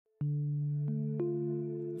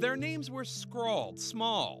Their names were scrawled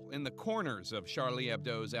small in the corners of Charlie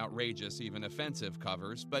Hebdo's outrageous, even offensive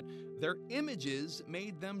covers, but their images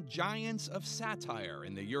made them giants of satire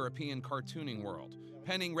in the European cartooning world,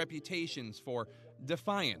 penning reputations for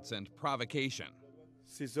defiance and provocation.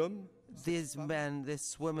 These men,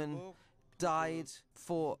 this woman, died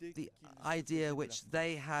for the idea which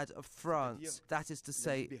they had of France, that is to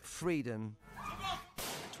say, freedom.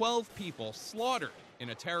 12 people slaughtered in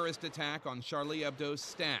a terrorist attack on Charlie Hebdo's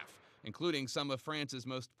staff, including some of France's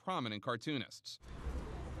most prominent cartoonists.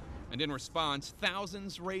 And in response,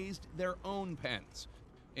 thousands raised their own pens,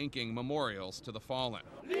 inking memorials to the fallen.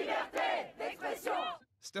 Liberté d'expression!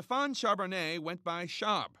 Stéphane Charbonnet went by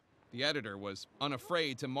Chab. The editor was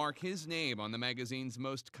unafraid to mark his name on the magazine's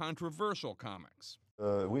most controversial comics.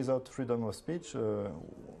 Without freedom of speech,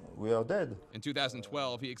 we are dead. In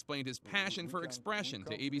 2012, he explained his passion for expression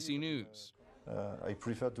to ABC News. I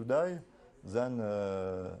prefer to die than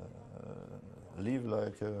live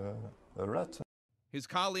like a rat. His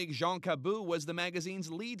colleague Jean Cabot was the magazine's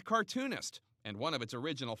lead cartoonist and one of its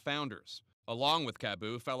original founders. Along with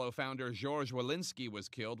Cabot, fellow founder Georges Wolinski was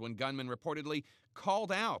killed when gunmen reportedly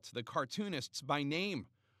called out the cartoonists by name.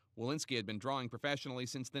 Wolinski had been drawing professionally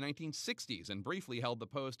since the 1960s and briefly held the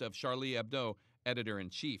post of Charlie Hebdo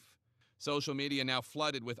editor-in-chief. Social media now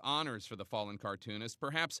flooded with honors for the fallen cartoonist,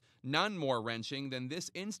 perhaps none more wrenching than this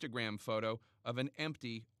Instagram photo of an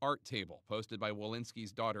empty art table posted by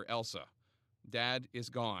Wolinski's daughter Elsa. "Dad is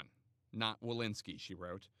gone. Not Wolinski," she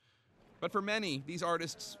wrote. But for many, these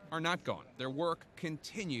artists are not gone. Their work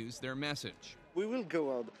continues their message. We will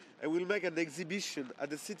go on and we'll make an exhibition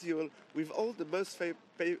at the City Hall with all the most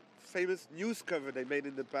famous news cover they made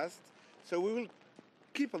in the past. So we will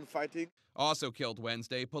keep on fighting. Also killed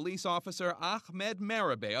Wednesday, police officer Ahmed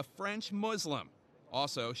Merabeh, a French Muslim.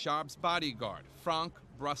 Also, Chab's bodyguard, Franck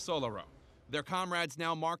Brassolero. Their comrades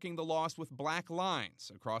now marking the loss with black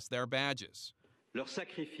lines across their badges. Their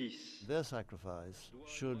sacrifice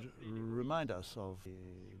should remind us of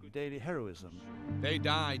daily heroism. They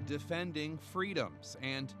died defending freedoms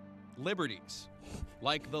and liberties,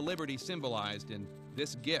 like the liberty symbolized in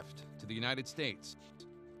this gift to the United States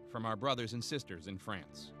from our brothers and sisters in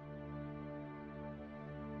France.